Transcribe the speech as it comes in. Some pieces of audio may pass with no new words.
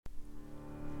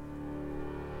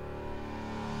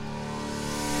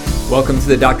Welcome to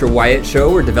the Dr. Wyatt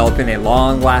Show, where developing a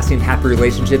long-lasting, happy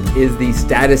relationship is the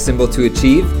status symbol to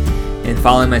achieve, and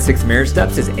following my 6 marriage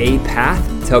steps is a path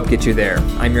to help get you there.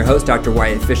 I'm your host, Dr.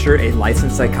 Wyatt Fisher, a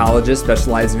licensed psychologist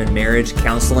specializing in marriage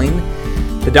counseling.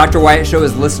 The Dr. Wyatt Show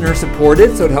is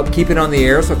listener-supported, so to help keep it on the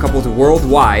air so couples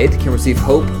worldwide can receive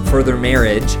hope for their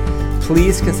marriage,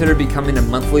 please consider becoming a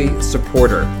monthly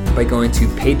supporter by going to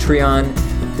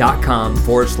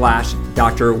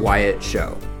patreon.com/Dr. Wyatt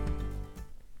Show.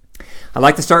 I'd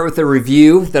like to start with a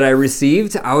review that I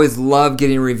received. I always love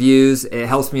getting reviews. It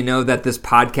helps me know that this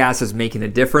podcast is making a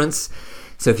difference.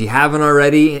 So if you haven't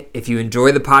already, if you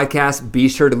enjoy the podcast, be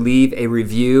sure to leave a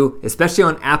review, especially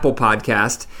on Apple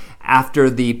Podcast, after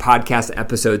the podcast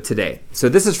episode today. So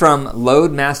this is from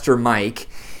Loadmaster Mike,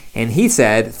 and he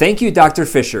said, "Thank you, Dr.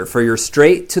 Fisher, for your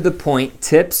straight-to-the-point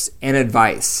tips and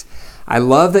advice. I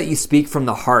love that you speak from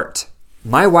the heart.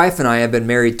 My wife and I have been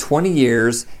married 20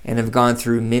 years and have gone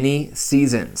through many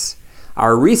seasons.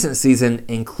 Our recent season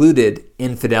included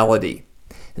infidelity.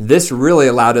 This really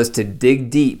allowed us to dig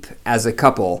deep as a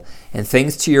couple, and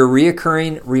thanks to your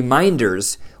reoccurring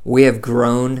reminders, we have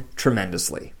grown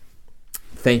tremendously."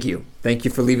 Thank you. Thank you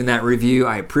for leaving that review.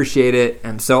 I appreciate it.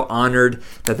 I'm so honored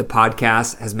that the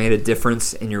podcast has made a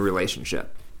difference in your relationship.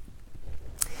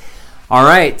 All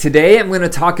right, today I'm going to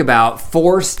talk about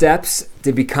 4 steps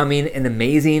to becoming an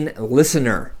amazing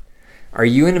listener. Are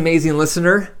you an amazing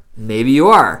listener? Maybe you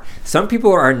are. Some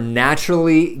people are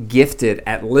naturally gifted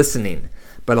at listening,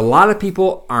 but a lot of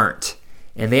people aren't.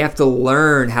 And they have to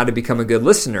learn how to become a good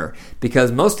listener,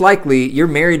 because most likely you're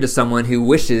married to someone who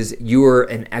wishes you were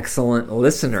an excellent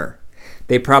listener.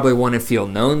 They probably want to feel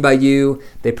known by you.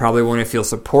 They probably want to feel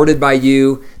supported by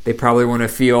you. They probably want to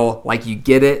feel like you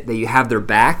get it, that you have their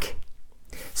back.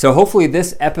 So hopefully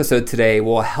this episode today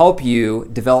will help you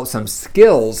develop some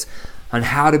skills on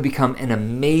how to become an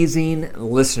amazing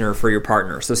listener for your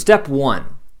partner. So step 1,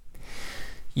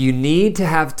 you need to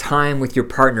have time with your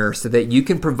partner so that you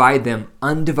can provide them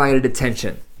undivided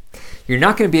attention. You're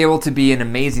not going to be able to be an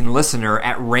amazing listener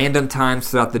at random times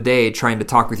throughout the day trying to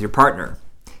talk with your partner.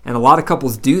 And a lot of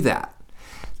couples do that.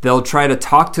 They'll try to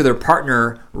talk to their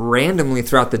partner randomly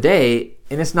throughout the day,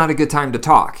 and it's not a good time to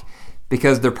talk,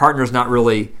 because their partner's not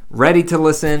really ready to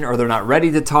listen, or they're not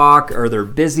ready to talk, or they're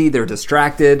busy, they're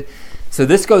distracted. So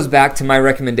this goes back to my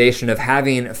recommendation of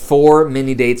having 4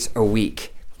 mini dates a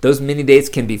week. Those mini dates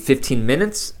can be 15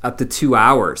 minutes up to 2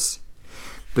 hours.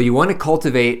 But you want to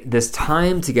cultivate this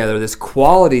time together, this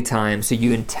quality time, so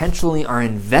you intentionally are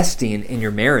investing in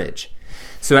your marriage.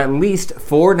 So at least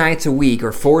 4 nights a week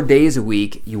or 4 days a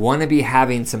week, you want to be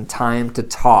having some time to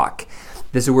talk.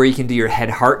 This is where you can do your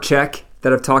head-heart check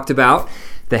that I've talked about.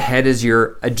 The head is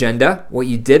your agenda, what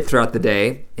you did throughout the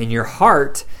day, and your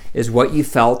heart is what you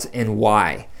felt and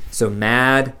why. So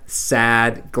mad,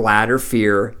 sad, glad, or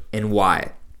fear, and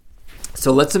why.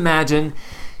 So let's imagine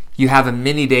you have a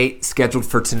mini date scheduled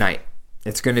for tonight.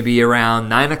 It's going to be around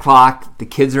 9 o'clock, the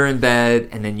kids are in bed,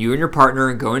 and then you and your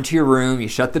partner go into your room, you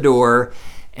shut the door,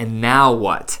 and now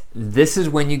what? This is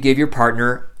when you give your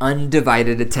partner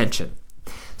undivided attention.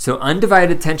 So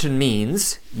undivided attention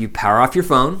means you power off your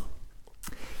phone,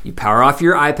 you power off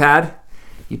your iPad,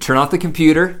 you turn off the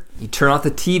computer, you turn off the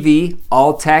TV,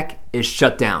 all tech is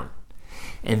shut down.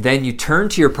 And then you turn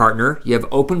to your partner, you have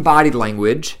open body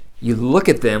language, you look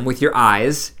at them with your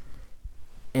eyes,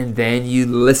 and then you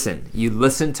listen. You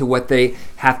listen to what they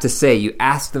have to say. You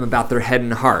ask them about their head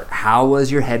and heart. How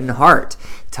was your head and heart?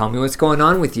 Tell me what's going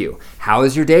on with you. How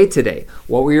was your day today?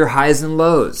 What were your highs and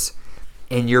lows?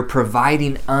 And you're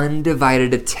providing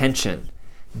undivided attention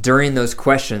during those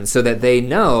questions so that they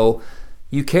know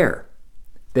you care,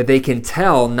 that they can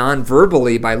tell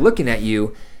non-verbally by looking at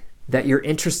you that you're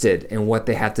interested in what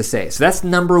they have to say. So that's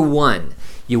number 1.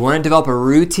 You want to develop a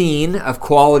routine of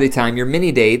quality time, your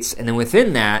mini dates, and then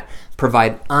within that,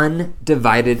 provide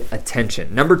undivided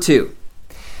attention. Number 2,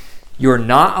 you're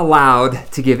not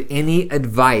allowed to give any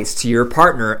advice to your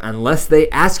partner unless they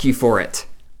ask you for it.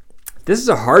 This is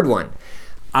a hard one.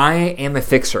 I am a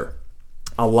fixer.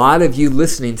 A lot of you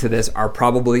listening to this are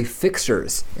probably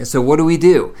fixers. And so what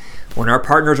do? When our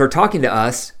partners are talking to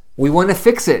us, we want to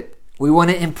fix it. We want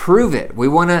to improve it. We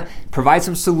want to provide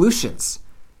some solutions.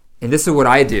 And this is what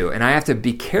I do. And I have to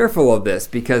be careful of this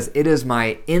because it is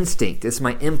my instinct. It's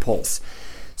my impulse.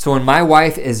 So when my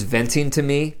wife is venting to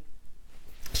me,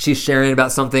 she's sharing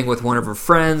about something with one of her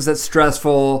friends that's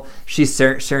stressful. She's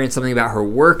sharing something about her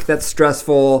work that's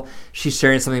stressful. She's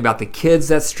sharing something about the kids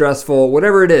that's stressful.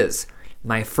 Whatever it is,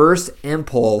 my first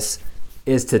impulse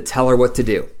is to tell her what to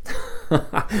do.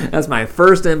 That's my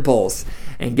first impulse.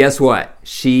 And guess what?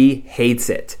 She hates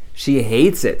it. She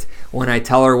hates it when I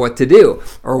tell her what to do,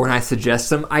 or when I suggest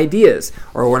some ideas,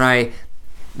 or when I,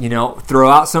 throw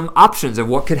out some options of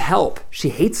what could help. She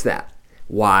hates that.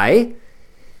 Why?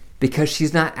 Because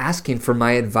she's not asking for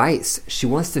my advice. She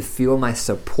wants to feel my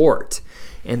support.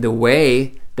 And the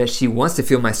way that she wants to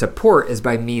feel my support is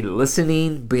by me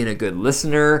listening, being a good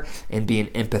listener, and being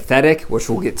empathetic, which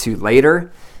we'll get to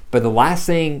later. But the last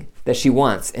thing that she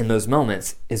wants in those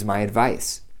moments is my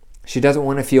advice. She doesn't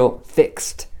want to feel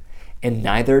fixed, and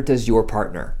neither does your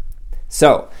partner.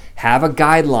 So have a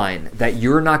guideline that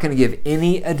you're not going to give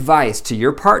any advice to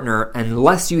your partner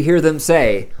unless you hear them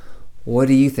say, "What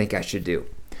do you think I should do?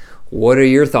 What are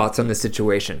your thoughts on this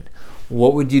situation?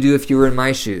 What would you do if you were in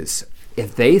my shoes?"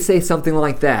 If they say something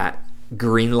like that,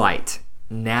 green light.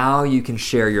 Now you can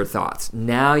share your thoughts.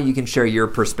 Now you can share your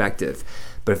perspective.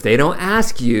 But if they don't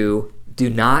ask you, do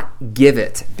not give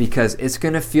it, because it's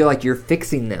going to feel like you're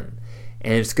fixing them,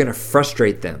 and it's going to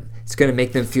frustrate them. It's going to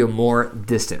make them feel more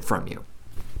distant from you.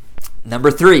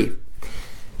 Number 3,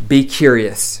 be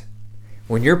curious.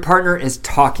 When your partner is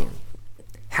talking,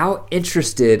 how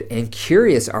interested and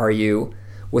curious are you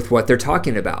with what they're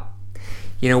talking about?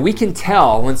 We can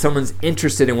tell when someone's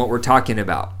interested in what we're talking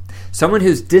about. Someone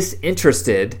who's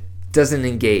disinterested doesn't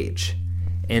engage,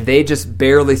 and they just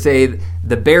barely say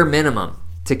the bare minimum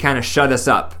to kind of shut us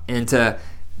up and to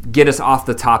get us off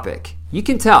the topic. You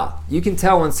can tell. You can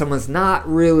tell when someone's not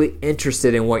really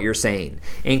interested in what you're saying.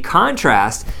 In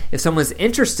contrast, if someone's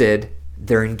interested,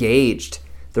 they're engaged.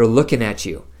 They're looking at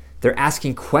you. They're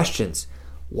asking questions.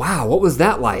 Wow, what was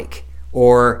that like?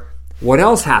 Or what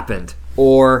else happened?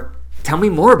 Or tell me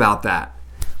more about that.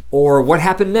 Or what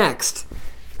happened next?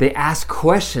 They ask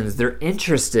questions. They're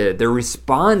interested. They're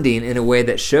responding in a way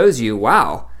that shows you,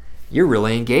 wow, you're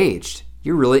really engaged.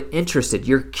 You're really interested.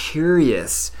 You're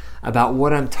curious about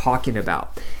what I'm talking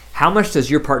about. How much does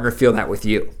your partner feel that with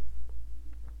you?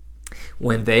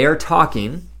 When they are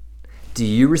talking, do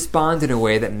you respond in a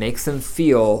way that makes them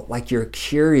feel like you're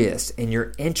curious and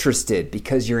you're interested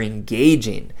because you're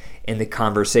engaging in the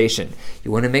conversation?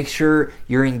 You want to make sure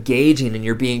you're engaging and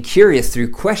you're being curious through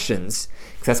questions,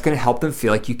 because that's going to help them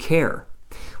feel like you care.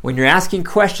 When you're asking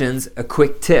questions, a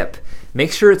quick tip,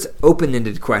 make sure it's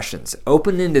open-ended questions.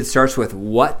 Open-ended starts with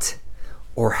what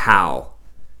or how.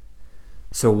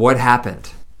 So what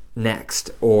happened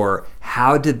next? Or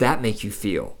how did that make you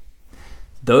feel?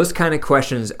 Those kind of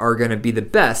questions are going to be the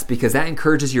best, because that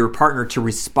encourages your partner to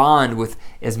respond with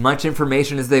as much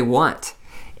information as they want.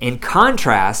 In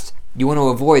contrast, you want to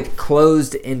avoid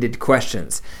closed-ended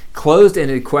questions.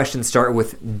 Closed-ended questions start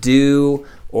with do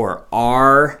or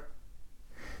are.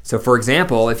 So for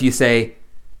example, if you say,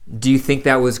 "Do you think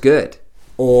that was good?"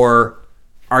 Or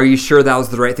 "Are you sure that was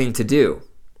the right thing to do?"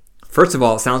 First of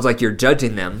all, it sounds like you're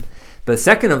judging them. But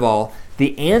second of all,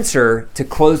 the answer to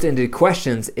closed-ended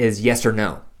questions is yes or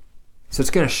no. So it's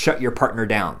going to shut your partner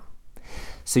down.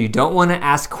 So you don't want to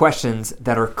ask questions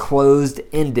that are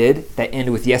closed-ended, that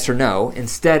end with yes or no.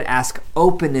 Instead, ask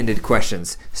open-ended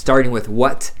questions, starting with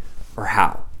what or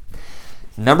how.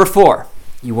 Number 4,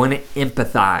 you want to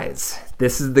empathize.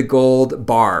 This is the gold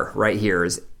bar right here,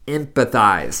 is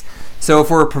empathize. So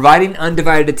if we're providing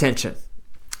undivided attention,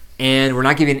 and we're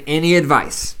not giving any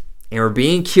advice, and we're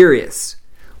being curious,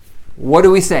 what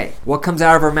do we say? What comes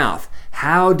out of our mouth?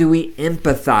 How do we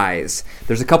empathize?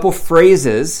 There's a couple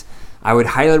phrases I would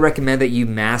highly recommend that you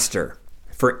master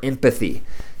for empathy.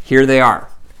 Here they are.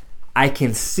 I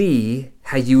can see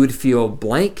how you would feel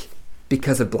blank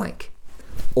because of blank.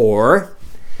 Or,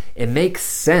 it makes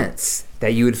sense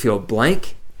that you would feel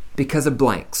blank because of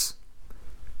blanks.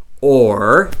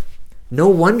 Or, no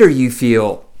wonder you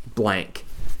feel blank.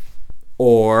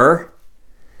 Or,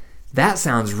 that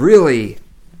sounds really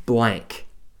blank.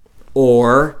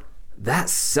 Or, that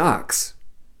sucks.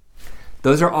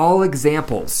 Those are all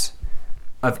examples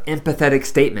of empathetic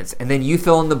statements. And then you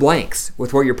fill in the blanks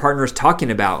with what your partner is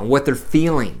talking about and what they're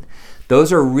feeling.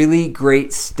 Those are really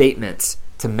great statements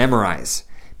to memorize,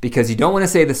 because you don't want to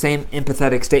say the same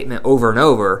empathetic statement over and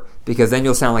over, because then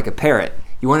you'll sound like a parrot.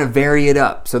 You want to vary it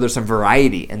up so there's some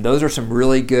variety, and those are some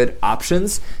really good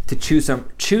options to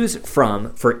choose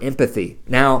from for empathy.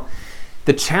 Now,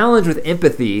 the challenge with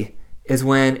empathy is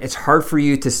when it's hard for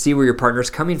you to see where your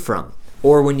partner's coming from,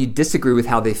 or when you disagree with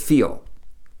how they feel.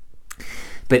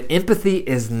 But empathy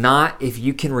is not if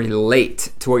you can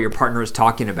relate to what your partner is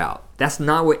talking about. That's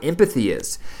not what empathy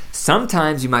is.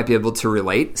 Sometimes you might be able to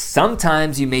relate.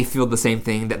 Sometimes you may feel the same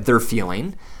thing that they're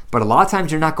feeling, but a lot of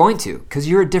times you're not going to, because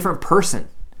you're a different person.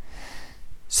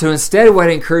 So instead, what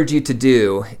I encourage you to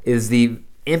do is the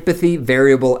empathy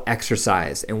variable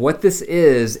exercise. And what this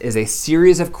is a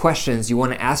series of questions you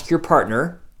want to ask your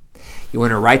partner. You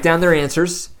want to write down their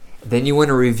answers. Then you want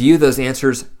to review those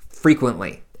answers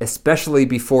frequently, especially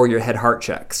before your head-heart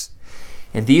checks.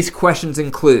 And these questions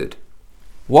include,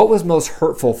 what was most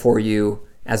hurtful for you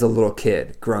as a little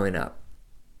kid growing up?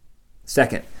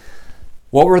 Second,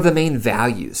 what were the main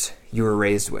values you were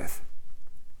raised with?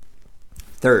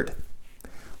 Third,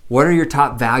 what are your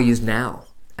top values now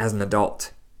as an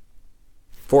adult?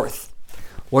 Fourth,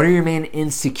 what are your main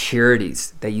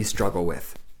insecurities that you struggle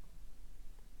with?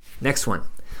 Next one,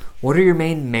 what are your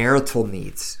main marital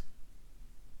needs?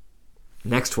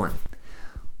 Next one,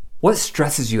 what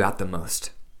stresses you out the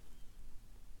most?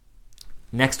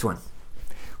 Next one,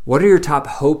 what are your top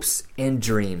hopes and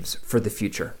dreams for the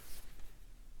future?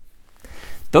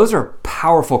 Those are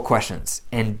powerful questions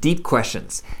and deep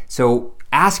questions. So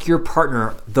ask your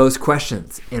partner those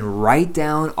questions and write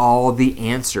down all the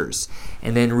answers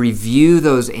and then review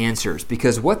those answers,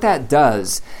 because what that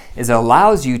does is it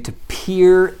allows you to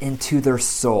peer into their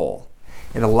soul.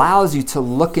 It allows you to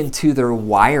look into their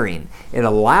wiring. It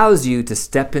allows you to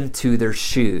step into their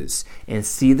shoes and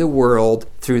see the world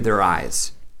through their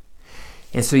eyes.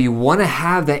 And so you want to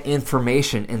have that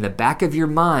information in the back of your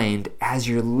mind as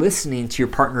you're listening to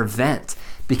your partner vent,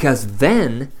 because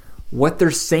then what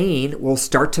they're saying will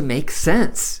start to make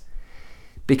sense.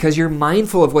 Because you're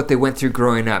mindful of what they went through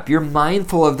growing up. You're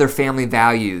mindful of their family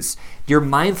values. You're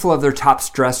mindful of their top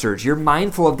stressors. You're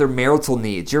mindful of their marital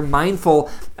needs. You're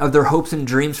mindful of their hopes and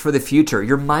dreams for the future.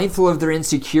 You're mindful of their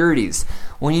insecurities.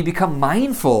 When you become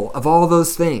mindful of all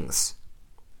those things,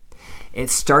 it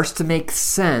starts to make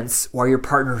sense why your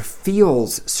partner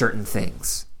feels certain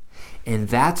things. And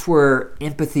that's where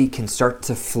empathy can start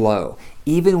to flow.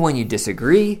 Even when you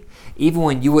disagree, even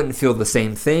when you wouldn't feel the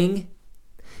same thing,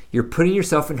 you're putting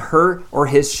yourself in her or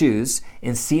his shoes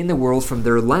and seeing the world from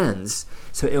their lens,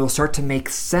 so it will start to make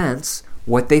sense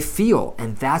what they feel.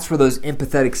 And that's where those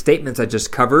empathetic statements I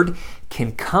just covered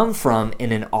can come from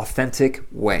in an authentic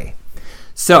way.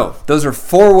 So those are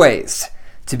 4 ways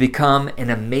to become an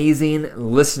amazing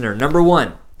listener. Number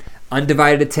 1,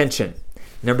 undivided attention.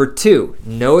 Number 2,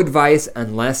 no advice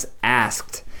unless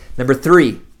asked. Number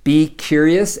 3, be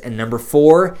curious. And number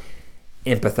 4,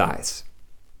 empathize.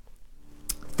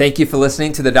 Thank you for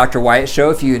listening to the Dr. Wyatt Show.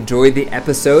 If you enjoyed the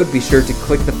episode, be sure to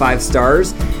click the 5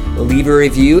 stars, leave a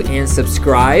review, and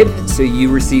subscribe so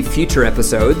you receive future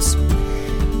episodes.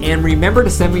 And remember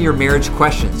to send me your marriage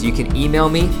questions. You can email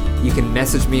me, you can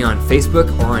message me on Facebook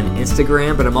or on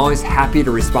Instagram, but I'm always happy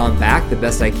to respond back the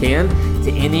best I can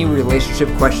to any relationship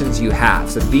questions you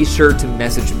have. So be sure to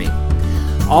message me.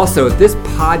 Also, if this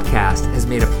podcast has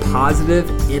made a positive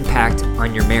impact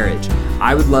on your marriage,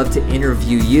 I would love to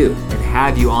interview you and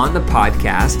have you on the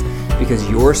podcast, because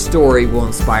your story will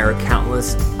inspire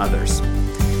countless others.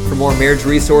 For more marriage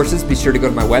resources, be sure to go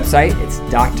to my website. It's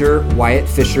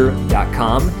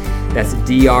drwyattfisher.com. That's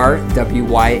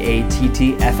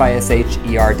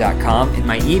drwyattfisher.com. And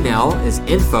my email is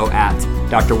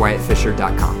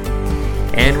info@drwyattfisher.com.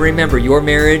 And remember, your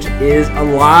marriage is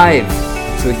alive.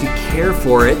 So if you care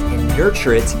for it and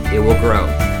nurture it, it will grow.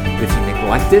 But if you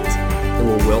neglect it, it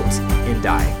will wilt and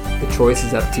die. The choice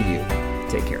is up to you.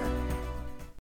 Take care.